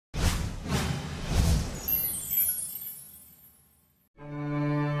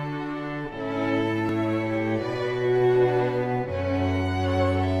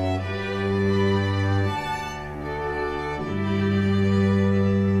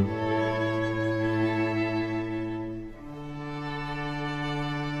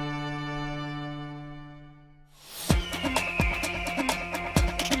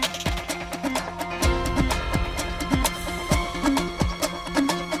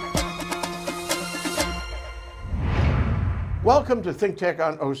Welcome to ThinkTech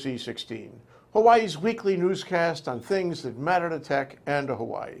on OC16, Hawaii's weekly newscast on things that matter to tech and to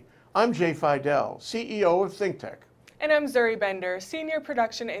Hawaii. I'm Jay Fidell, CEO of ThinkTech. And I'm Zuri Bender, Senior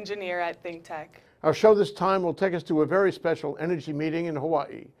Production Engineer at ThinkTech. Our show this time will take us to a very special energy meeting in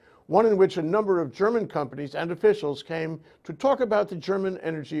Hawaii, one in which a number of German companies and officials came to talk about the German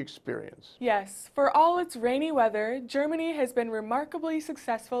energy experience. Yes, for all its rainy weather, Germany has been remarkably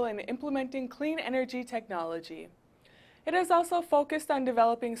successful in implementing clean energy technology. It has also focused on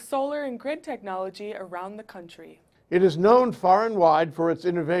developing solar and grid technology around the country. It is known far and wide for its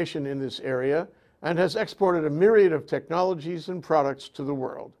innovation in this area and has exported a myriad of technologies and products to the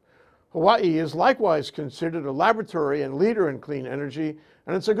world. Hawaii is likewise considered a laboratory and leader in clean energy,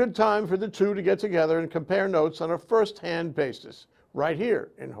 and it's a good time for the two to get together and compare notes on a first-hand basis, right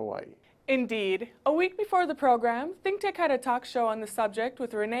here in Hawaii. Indeed. A week before the program, ThinkTech had a talk show on the subject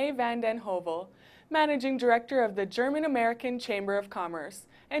with Rene van den Hoevel, Managing Director of the German-American Chamber of Commerce,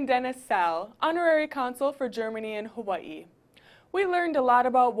 and Denis Salle, Honorary Consul for Germany and Hawaii. We learned a lot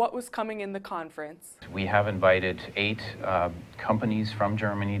about what was coming in the conference. We have invited 8 companies from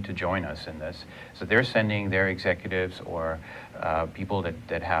Germany to join us in this. So they're sending their executives or people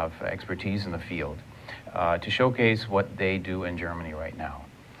that have expertise in the field to showcase what they do in Germany right now.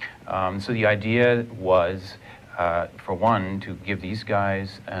 So the idea was, for one, to give these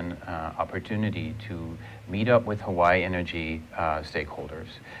guys an opportunity to meet up with Hawaii energy stakeholders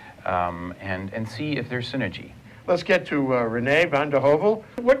and see if there's synergy. Let's get to Rene van den Hoevel.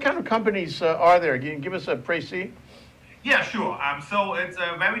 What kind of companies are there? Can you give us a précis? Yeah, sure. So it's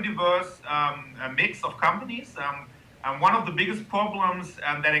a very diverse mix of companies. One of the biggest problems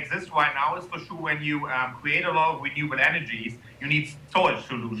that exists right now is for sure when you create a lot of renewable energies, you need storage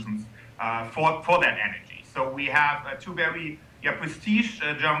solutions for that energy. So we have 2 very prestige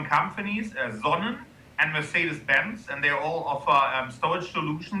German companies, Sonnen and Mercedes-Benz, and they all offer storage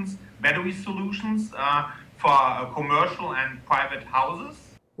solutions, battery solutions for commercial and private houses.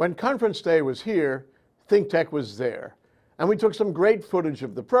 When conference day was here, ThinkTech was there. And we took some great footage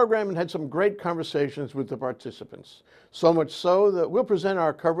of the program and had some great conversations with the participants. So much so that we'll present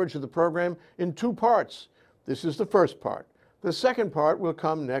our coverage of the program in 2 parts. This is the first part. The second part will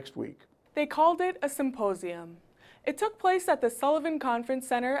come next week. They called it a symposium. It took place at the Sullivan Conference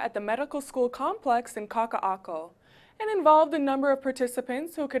Center at the Medical School Complex in Kaka'ako, and involved a number of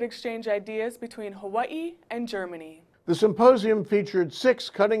participants who could exchange ideas between Hawaii and Germany. The symposium featured 6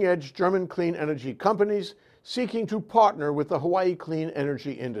 cutting-edge German clean energy companies seeking to partner with the Hawaii clean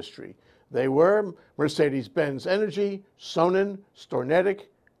energy industry. They were Mercedes-Benz Energy, Sonnen, Stornetic,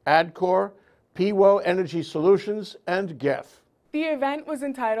 Adcor, Piwo Energy Solutions, and GEF. The event was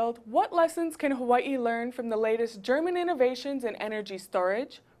entitled, "What Lessons Can Hawaii Learn from the Latest German Innovations in Energy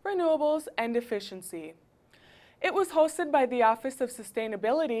Storage, Renewables, and Efficiency?" It was hosted by the Office of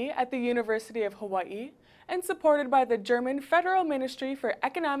Sustainability at the University of Hawaii and supported by the German Federal Ministry for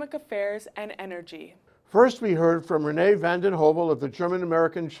Economic Affairs and Energy. First, we heard from Rene van den Hoevel of the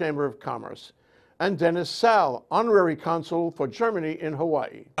German-American Chamber of Commerce and Denis Salle, Honorary Consul for Germany in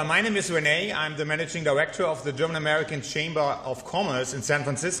Hawaii. My name is Rene. I'm the Managing Director of the German-American Chamber of Commerce in San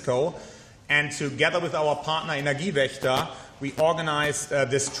Francisco. And together with our partner Energiewächter, we organized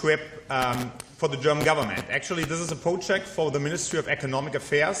this trip for the German government. Actually, this is a project for the Ministry of Economic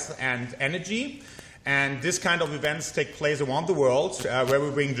Affairs and Energy. And this kind of events take place around the world where we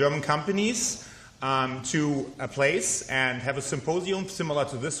bring German companies to a place and have a symposium similar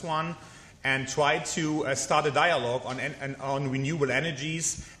to this one and try to start a dialogue on renewable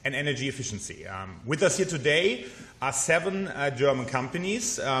energies and energy efficiency. With us here today are 7 German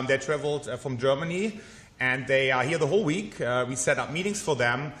companies. They traveled from Germany and they are here the whole week. We set up meetings for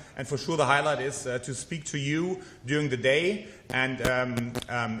them, and for sure the highlight is to speak to you during the day and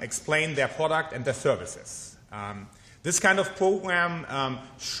explain their product and their services. This kind of program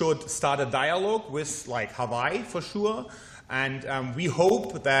should start a dialogue with Hawaii for sure, and we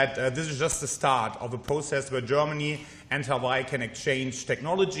hope that this is just the start of a process where Germany and Hawaii can exchange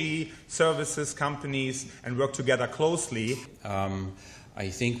technology, services, companies, and work together closely. I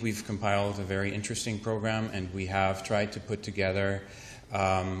think we've compiled a very interesting program, and we have tried to put together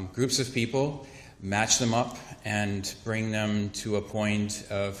groups of people, match them up, and bring them to a point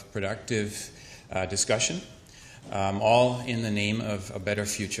of productive discussion, all in the name of a better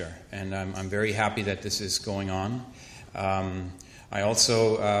future. And I'm very happy that this is going on. I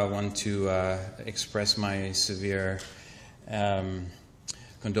also want to express my severe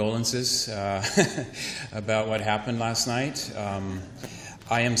condolences about what happened last night.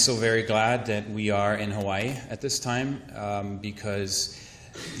 I am so very glad that we are in Hawaii at this time because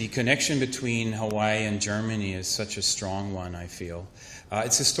The connection between Hawaii and Germany is such a strong one, I feel.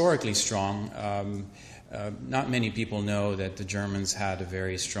 It's historically strong. Not many people know that the Germans had a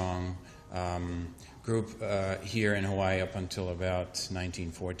very strong group here in Hawaii up until about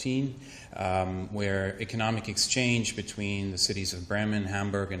 1914, where economic exchange between the cities of Bremen,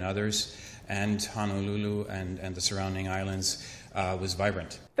 Hamburg, and others, and Honolulu and the surrounding islands was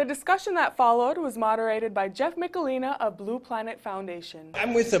vibrant. The discussion that followed was moderated by Jeff Mikulina of Blue Planet Foundation.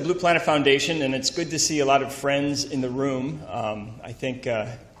 I'm with the Blue Planet Foundation, and it's good to see a lot of friends in the room. I think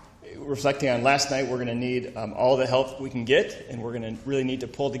reflecting on last night, we're going to need all the help we can get, and we're going to really need to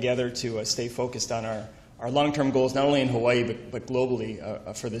pull together to stay focused on our long-term goals, not only in Hawaii, but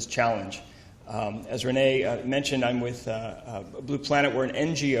globally for this challenge. As Rene mentioned, I'm with Blue Planet. We're an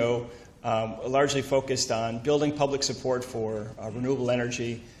NGO largely focused on building public support for renewable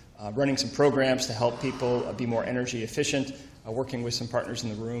energy, running some programs to help people be more energy efficient, working with some partners in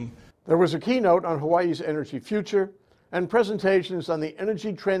the room. There was a keynote on Hawaii's energy future and presentations on the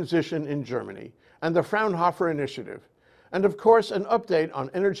energy transition in Germany and the Fraunhofer Initiative, and of course an update on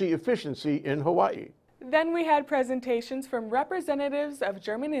energy efficiency in Hawaii. Then we had presentations from representatives of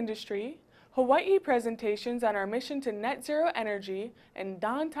German industry, Hawaii presentations on our mission to net zero energy in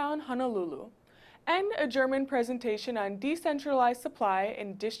downtown Honolulu, and a German presentation on decentralized supply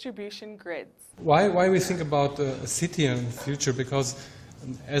and distribution grids. Why we think about a city in the future? Because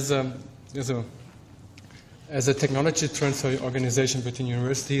as a technology transfer organization between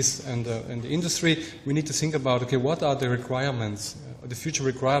universities and the industry, we need to think about, okay, what are the requirements, the future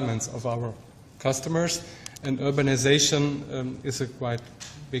requirements of our customers, and urbanization is a quite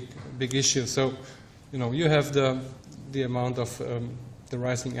big issue. So, you have the amount of the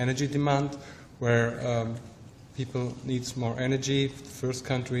rising energy demand, where people need more energy, first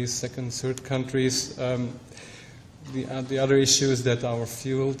countries, second, third countries. The other issue is that our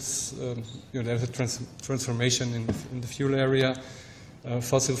fuels, there's a transformation in the fuel area.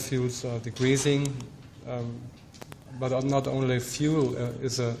 Fossil fuels are decreasing, but not only fuel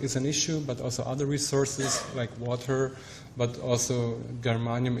is an issue, but also other resources like water, but also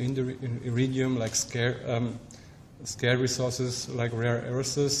germanium, iridium, like scarce resources like rare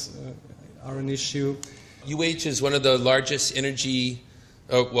earths are an issue. UH is one of the largest energy,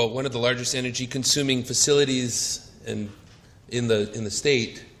 one of the largest energy consuming facilities in the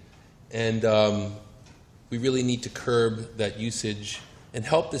state, and we really need to curb that usage and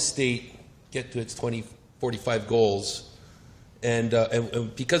help the state get to its 2045 goals. And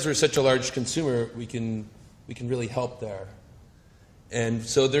because we're such a large consumer, we can really help there. And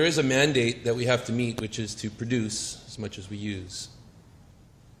so there is a mandate that we have to meet, which is to produce as much as we use.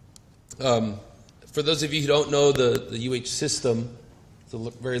 For those of you who don't know the UH system, it's a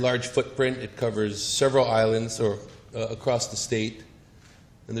very large footprint. It covers several islands or across the state,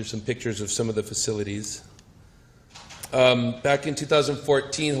 and there's some pictures of some of the facilities. Back in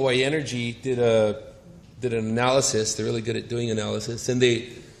 2014, Hawaii Energy did an analysis. They're really good at doing analysis, and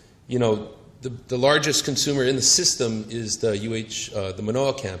they, the largest consumer in the system is the the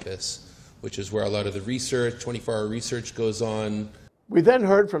Manoa campus, which is where a lot of the research, 24-hour research goes on. We then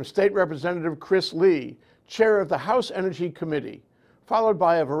heard from State Representative Chris Lee, chair of the House Energy Committee, followed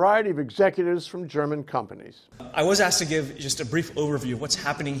by a variety of executives from German companies. I was asked to give just a brief overview of what's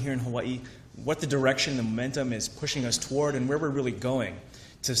happening here in Hawaii, what the direction, the momentum is pushing us toward, and where we're really going,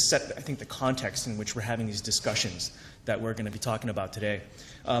 to set, I think, the context in which we're having these discussions that we're going to be talking about today.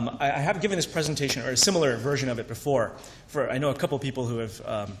 I have given this presentation, or a similar version of it before, I know a couple people who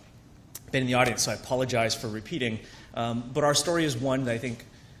have been in the audience, so I apologize for repeating, but our story is one that I think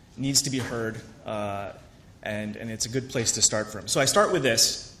needs to be heard, and it's a good place to start from. So I start with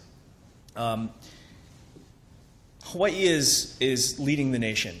this. Hawaii is leading the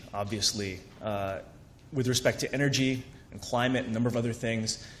nation, obviously, with respect to energy and climate and a number of other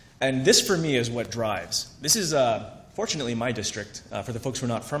things. And this, for me, is what drives. This is, fortunately, my district, for the folks who are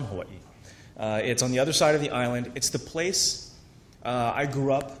not from Hawaii. It's on the other side of the island. It's the place I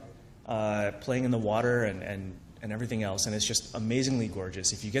grew up playing in the water and everything else, and it's just amazingly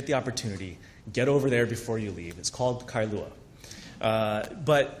gorgeous. If you get the opportunity, get over there before you leave. It's called Kealoha.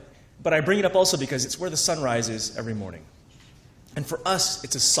 But I bring it up also because it's where the sun rises every morning. And for us,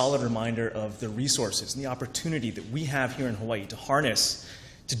 it's a solid reminder of the resources and the opportunity that we have here in Hawaii to harness,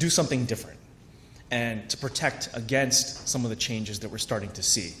 to do something different, and to protect against some of the changes that we're starting to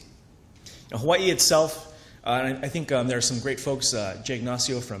see. Now, Hawaii itself, I think there are some great folks, Jay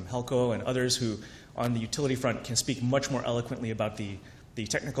Ignacio from Helco and others who, on the utility front, can speak much more eloquently about the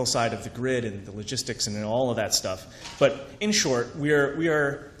technical side of the grid and the logistics and all of that stuff. But in short, we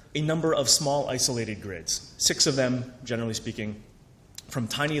are a number of small isolated grids, 6 of them, generally speaking, from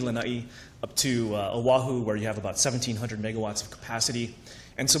tiny Lanai up to Oahu, where you have about 1,700 megawatts of capacity.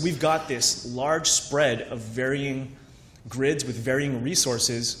 And so we've got this large spread of varying grids with varying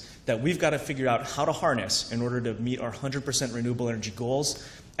resources that we've got to figure out how to harness in order to meet our 100% renewable energy goals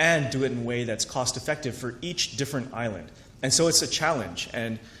and do it in a way that's cost effective for each different island. And so it's a challenge,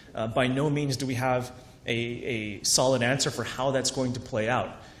 and by no means do we have a solid answer for how that's going to play out.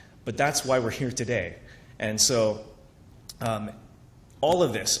 But that's why we're here today. And so all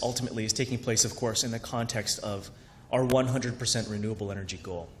of this ultimately is taking place, of course, in the context of our 100% renewable energy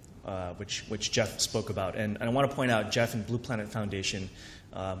goal, which Jeff spoke about. And I want to point out, Jeff and Blue Planet Foundation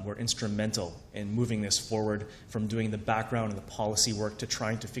were instrumental in moving this forward, from doing the background and the policy work to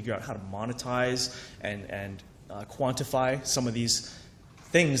trying to figure out how to monetize and quantify some of these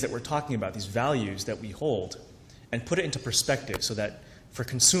things that we're talking about, these values that we hold, and put it into perspective so that for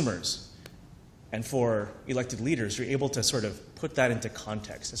consumers and for elected leaders, you're able to sort of put that into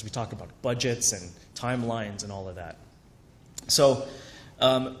context as we talk about budgets and timelines and all of that. So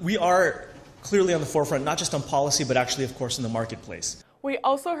we are clearly on the forefront, not just on policy, but actually, of course, in the marketplace. We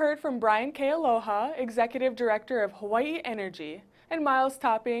also heard from Brian Kealoha, Executive Director of Hawaii Energy, and Miles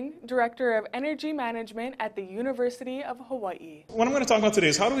Topping, Director of Energy Management at the University of Hawaii. What I'm going to talk about today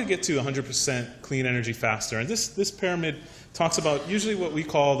is how do we get to 100% clean energy faster? And this pyramid talks about usually what we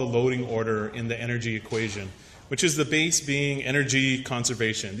call the loading order in the energy equation, which is the base being energy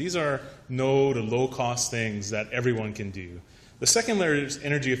conservation. These are no to low cost things that everyone can do. The second layer is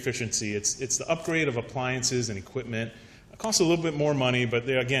energy efficiency. It's the upgrade of appliances and equipment. It costs a little bit more money, but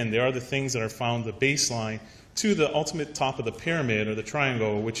they are the things that are found the baseline to the ultimate top of the pyramid, or the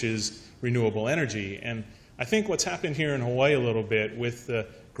triangle, which is renewable energy. And I think what's happened here in Hawaii a little bit with the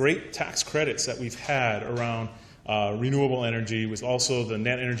great tax credits that we've had around renewable energy, with also the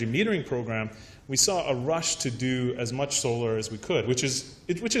net energy metering program, we saw a rush to do as much solar as we could, which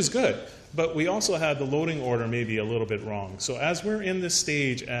is good. But we also had the loading order maybe a little bit wrong. So as we're in this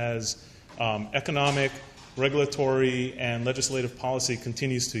stage, as economic, regulatory, and legislative policy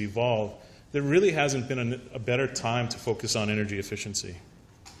continues to evolve, there really hasn't been a better time to focus on energy efficiency.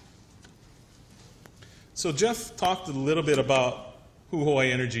 So Jeff talked a little bit about who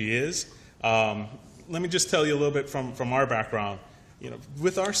Hawaii Energy is. Let me just tell you a little bit from our background.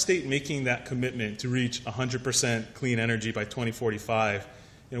 With our state making that commitment to reach 100% clean energy by 2045,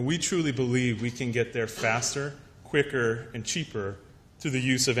 we truly believe we can get there faster, quicker, and cheaper through the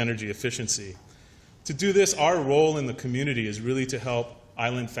use of energy efficiency. To do this, our role in the community is really to help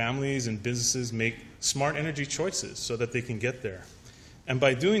island families and businesses make smart energy choices so that they can get there. And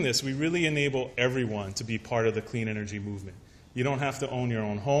by doing this, we really enable everyone to be part of the clean energy movement. You don't have to own your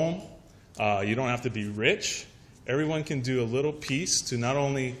own home. You don't have to be rich. Everyone can do a little piece to not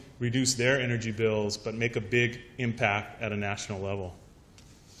only reduce their energy bills, but make a big impact at a national level.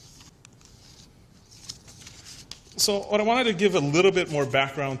 So what I wanted to give a little bit more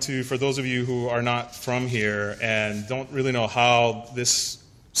background to, for those of you who are not from here and don't really know how this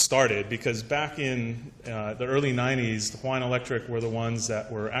started, because back in the early 90s, Hawaiian Electric were the ones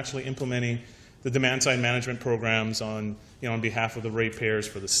that were actually implementing the demand-side management programs on behalf of the ratepayers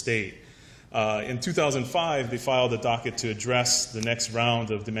for the state. In 2005, they filed a docket to address the next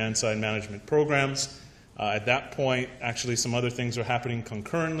round of demand-side management programs. At that point, actually, some other things were happening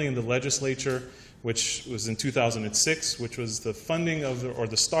concurrently in the legislature, which was in 2006, which was the funding of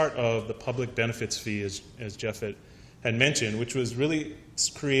the start of the public benefits fee, as Jeff had mentioned, which was really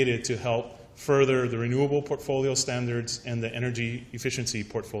created to help further the renewable portfolio standards and the energy efficiency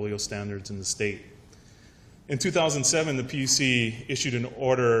portfolio standards in the state. In 2007, the PUC issued an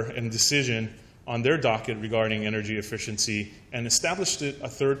order and decision on their docket regarding energy efficiency and established a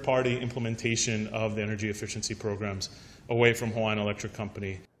third-party implementation of the energy efficiency programs away from Hawaiian Electric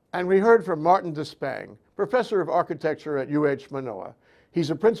Company. And we heard from Martin Despang, professor of architecture at UH Manoa. He's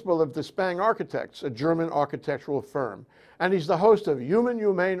a principal of Despang Architects, a German architectural firm, and he's the host of Human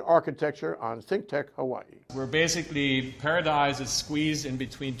Humane Architecture on ThinkTech Hawaii. We're basically, Paradise is squeezed in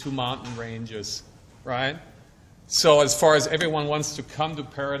between two mountain ranges, right? So as far as everyone wants to come to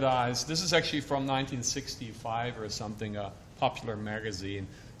Paradise, this is actually from 1965 or something, a popular magazine.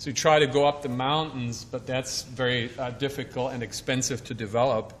 So you try to go up the mountains, but that's very difficult and expensive to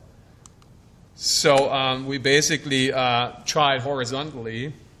develop. So we basically tried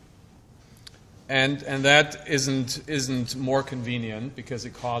horizontally, and that isn't more convenient because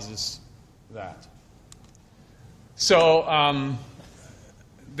it causes that. So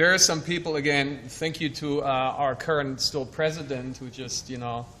there are some people, again, thank you to our current still president who just,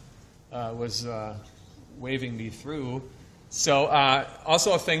 was waving me through. So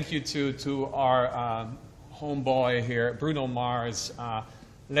also a thank you to our homeboy here, Bruno Mars. I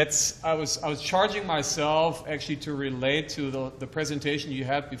was charging myself actually to relate to the presentation you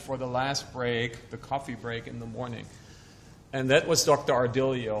had before the last break, the coffee break in the morning. And that was Dr.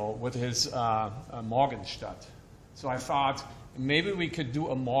 Ardilio with his Morgenstadt. So I thought maybe we could do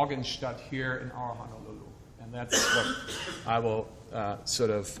a Morgenstadt here in our Honolulu. And that's what I will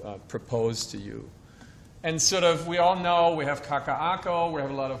propose to you. And we all know we have Kaka'ako, we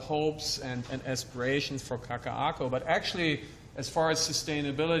have a lot of hopes and aspirations for Kaka'ako, but actually, as far as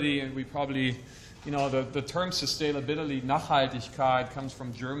sustainability, and we probably, the term sustainability, Nachhaltigkeit, comes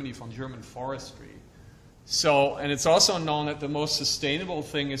from Germany, from German forestry. So, and it's also known that the most sustainable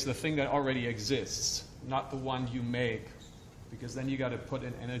thing is the thing that already exists, not the one you make, because then you got to put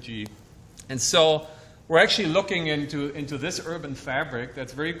in energy. And so, we're actually looking into this urban fabric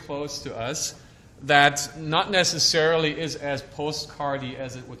that's very close to us, that not necessarily is as postcardy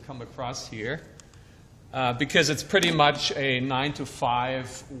as it would come across here, because it's pretty much a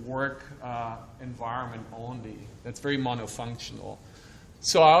 9-to-5 work environment only. That's very monofunctional.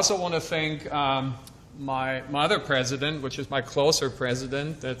 So I also want to thank my other president, which is my closer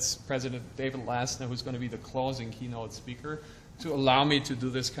president, that's President David Lassner, who's going to be the closing keynote speaker, to allow me to do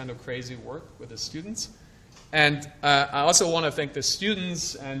this kind of crazy work with the students. And I also want to thank the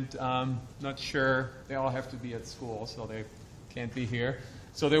students, and not sure they all have to be at school, so they can't be here.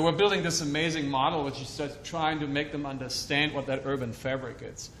 So they were building this amazing model, which is just trying to make them understand what that urban fabric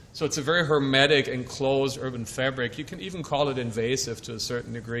is. So it's a very hermetic, enclosed urban fabric. You can even call it invasive to a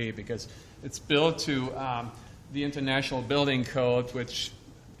certain degree, because it's built to the International Building Code, which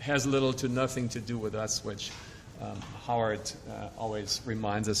has little to nothing to do with us, which Howard always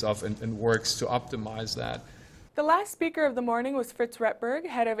reminds us of and works to optimize that. The last speaker of the morning was Fritz Rettberg,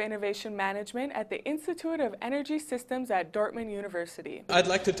 Head of Innovation Management at the Institute of Energy Systems at Dortmund University. I'd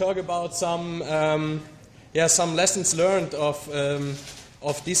like to talk about some lessons learned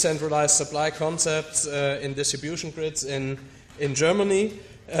of decentralized supply concepts in distribution grids in Germany.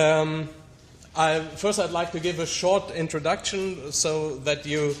 First, I'd like to give a short introduction so that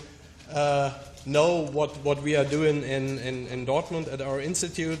you know what we are doing in Dortmund at our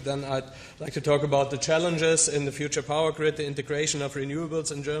institute. Then I'd like to talk about the challenges in the future power grid, the integration of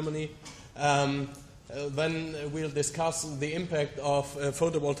renewables in Germany. Then we'll discuss the impact of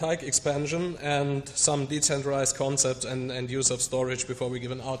photovoltaic expansion and some decentralized concepts and use of storage before we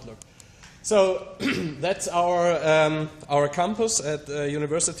give an outlook. So that's our campus at the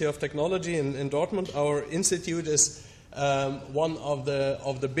University of Technology in Dortmund. Our institute is one of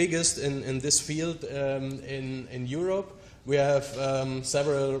the biggest in this field in Europe. We have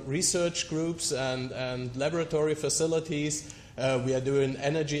several research groups and laboratory facilities. We are doing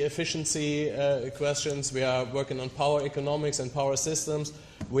energy efficiency questions. We are working on power economics and power systems.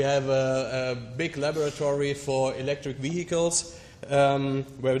 We have a big laboratory for electric vehicles.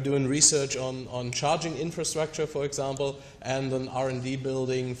 We're doing research on charging infrastructure, for example, and an R&D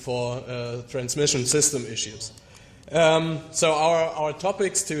building for transmission system issues. So our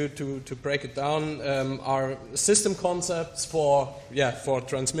topics, to break it down, are system concepts for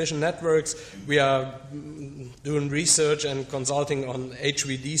transmission networks. We are doing research and consulting on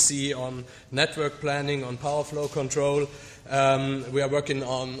HVDC, on network planning, on power flow control. We are working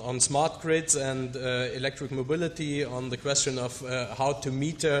on smart grids and electric mobility, on the question of how to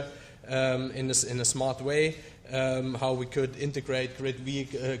meter in a smart way, how we could integrate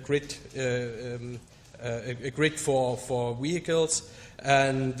a grid for vehicles,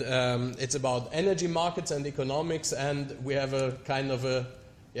 and it's about energy markets and economics, and we have a kind of a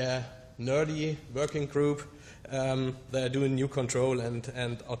nerdy working group that are doing new control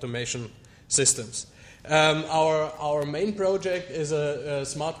and automation systems. Our main project is a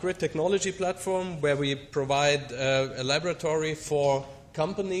smart grid technology platform where we provide a laboratory for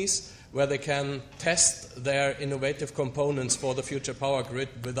companies where they can test their innovative components for the future power grid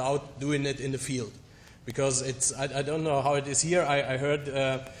without doing it in the field. Because I don't know how it is here. I heard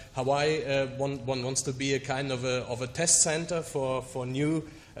Hawaii one wants to be a kind of a test center for new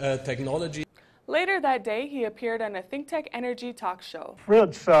technology. Later that day, he appeared on a ThinkTech Energy talk show.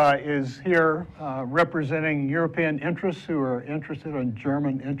 Fritz is here representing European interests who are interested in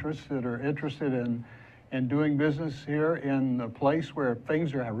German interests that are interested in doing business here in a place where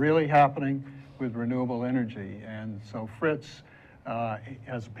things are really happening with renewable energy. And so Fritz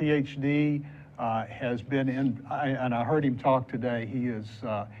has a PhD. Has been in, and I heard him talk today, he is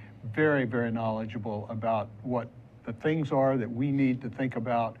very, very knowledgeable about what the things are that we need to think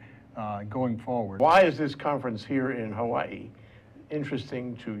about going forward. Why is this conference here in Hawaii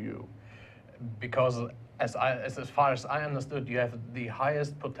interesting to you? Because as far as I understood, you have the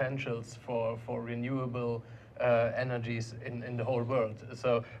highest potentials for renewable energies in the whole world.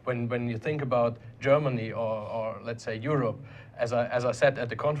 So when you think about Germany or let's say Europe, as I said at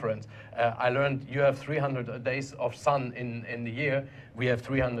the conference, I learned you have 300 days of sun in the year. We have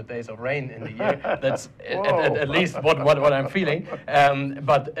 300 days of rain in the year. That's at least what I'm feeling.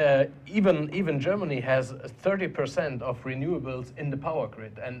 But even Germany has 30% of renewables in the power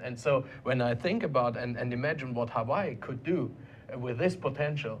grid. And so when I think about and imagine what Hawaii could do with this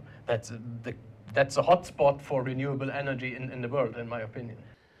potential, that's a hotspot for renewable energy in the world, in my opinion.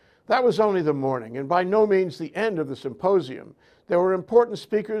 That was only the morning, and by no means the end of the symposium. There were important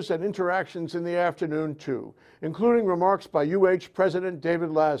speakers and interactions in the afternoon, too, including remarks by UH President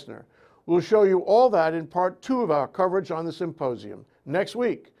David Lasner. We'll show you all that in part 2 of our coverage on the symposium next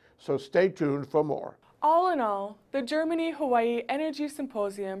week, so stay tuned for more. All in all, the Germany-Hawaii Energy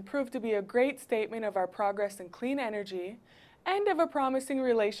Symposium proved to be a great statement of our progress in clean energy and of a promising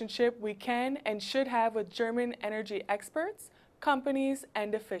relationship we can and should have with German energy experts, companies,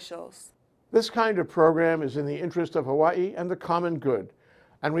 and officials. This kind of program is in the interest of Hawaii and the common good,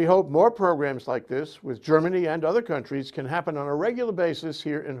 and we hope more programs like this with Germany and other countries can happen on a regular basis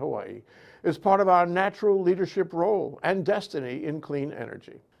here in Hawaii as part of our natural leadership role and destiny in clean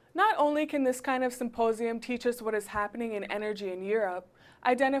energy. Not only can this kind of symposium teach us what is happening in energy in Europe,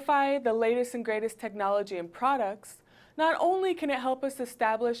 identify the latest and greatest technology and products, not only can it help us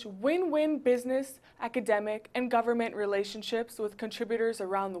establish win-win business, academic, and government relationships with contributors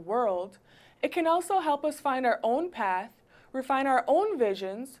around the world, it can also help us find our own path, refine our own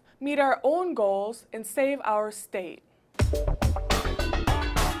visions, meet our own goals, and save our state.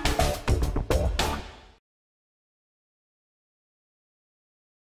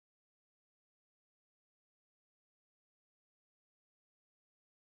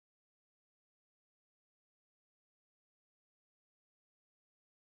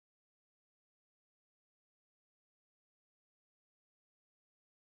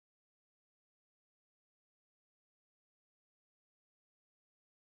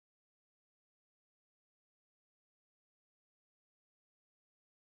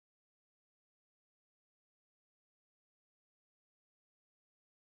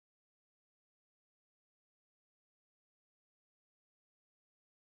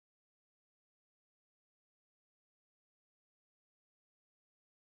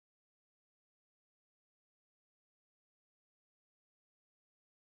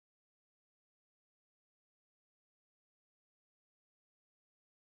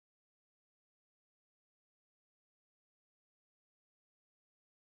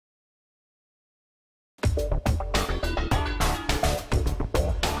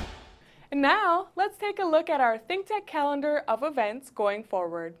 And now, let's take a look at our ThinkTech calendar of events going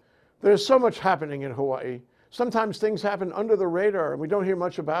forward. There's so much happening in Hawaii. Sometimes things happen under the radar and we don't hear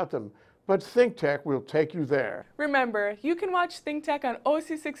much about them, but ThinkTech will take you there. Remember, you can watch ThinkTech on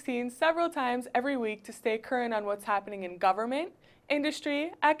OC16 several times every week to stay current on what's happening in government,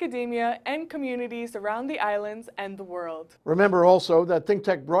 industry, academia, and communities around the islands and the world. Remember also that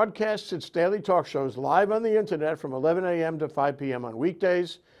ThinkTech broadcasts its daily talk shows live on the internet from 11 a.m. to 5 p.m. on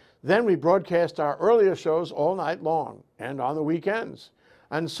weekdays. Then we broadcast our earlier shows all night long and on the weekends.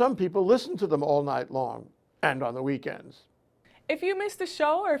 And some people listen to them all night long and on the weekends. If you missed a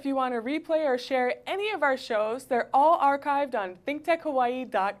show or if you want to replay or share any of our shows, they're all archived on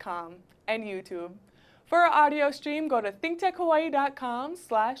thinktechhawaii.com and YouTube. For our audio stream, go to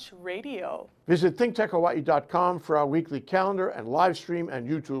thinktechhawaii.com/radio. Visit thinktechhawaii.com for our weekly calendar and live stream and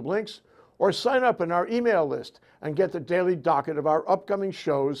YouTube links, or sign up in our email list and get the daily docket of our upcoming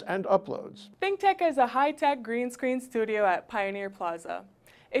shows and uploads. ThinkTech is a high-tech green screen studio at Pioneer Plaza.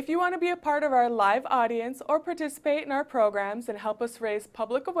 If you want to be a part of our live audience or participate in our programs and help us raise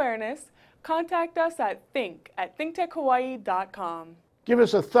public awareness, contact us at thinktechhawaii.com. Give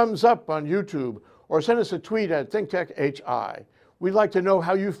us a thumbs up on YouTube or send us a tweet at ThinkTechHI. We'd like to know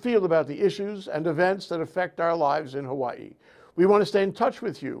how you feel about the issues and events that affect our lives in Hawaii. We want to stay in touch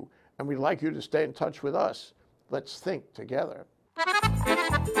with you, and we'd like you to stay in touch with us. Let's think together.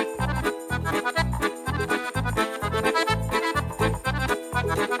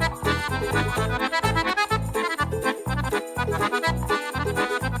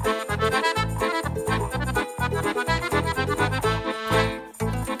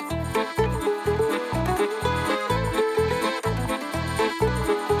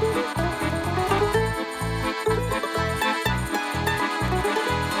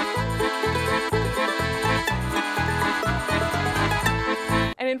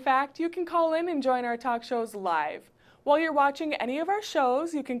 In fact, you can call in and join our talk shows live. While you're watching any of our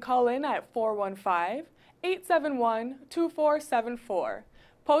shows, you can call in at 871-2474.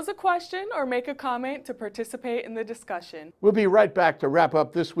 Pose a question or make a comment to participate in the discussion. We'll be right back to wrap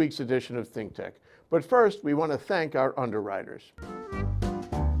up this week's edition of Think Tech. But first, we want to thank our underwriters.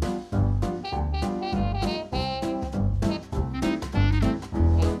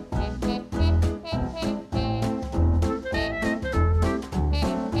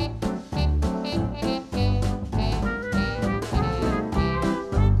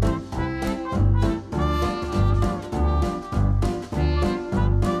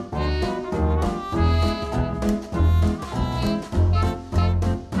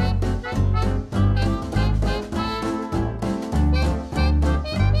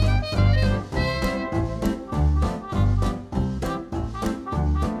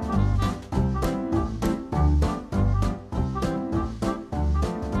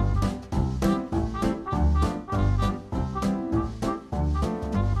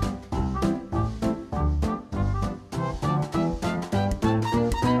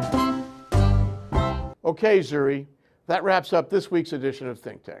 Okay, Zuri, that wraps up this week's edition of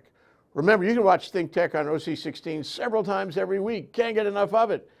Think Tech. Remember, you can watch Think Tech on OC16 several times every week. Can't get enough of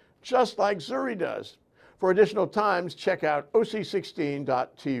it, just like Zuri does. For additional times, check out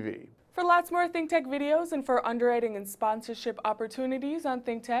OC16.tv. For lots more Think Tech videos and for underwriting and sponsorship opportunities on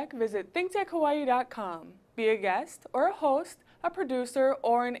Think Tech, visit thinktechhawaii.com. Be a guest or a host, a producer,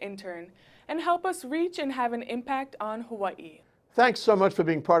 or an intern, and help us reach and have an impact on Hawaii. Thanks so much for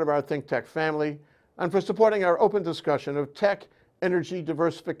being part of our Think Tech family and for supporting our open discussion of tech, energy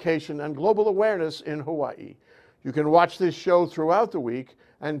diversification, and global awareness in Hawaii. You can watch this show throughout the week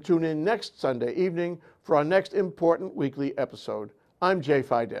and tune in next Sunday evening for our next important weekly episode. I'm Jay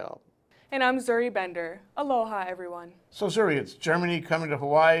Fidell. And I'm Zuri Bender. Aloha, everyone. So, Zuri, it's Germany coming to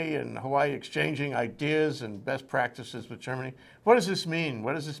Hawaii and Hawaii exchanging ideas and best practices with Germany. What does this mean?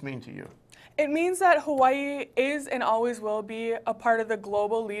 What does this mean to you? It means that Hawaii is and always will be a part of the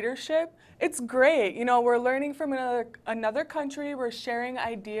global leadership. It's great. You know, we're learning from another country. We're sharing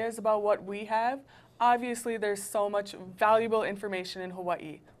ideas about what we have. Obviously, there's so much valuable information in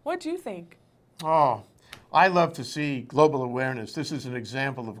Hawaii. What do you think? Oh, I love to see global awareness. This is an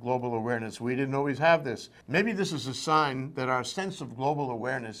example of global awareness. We didn't always have this. Maybe this is a sign that our sense of global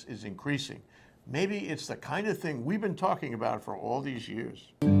awareness is increasing. Maybe it's the kind of thing we've been talking about for all these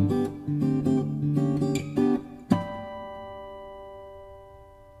years.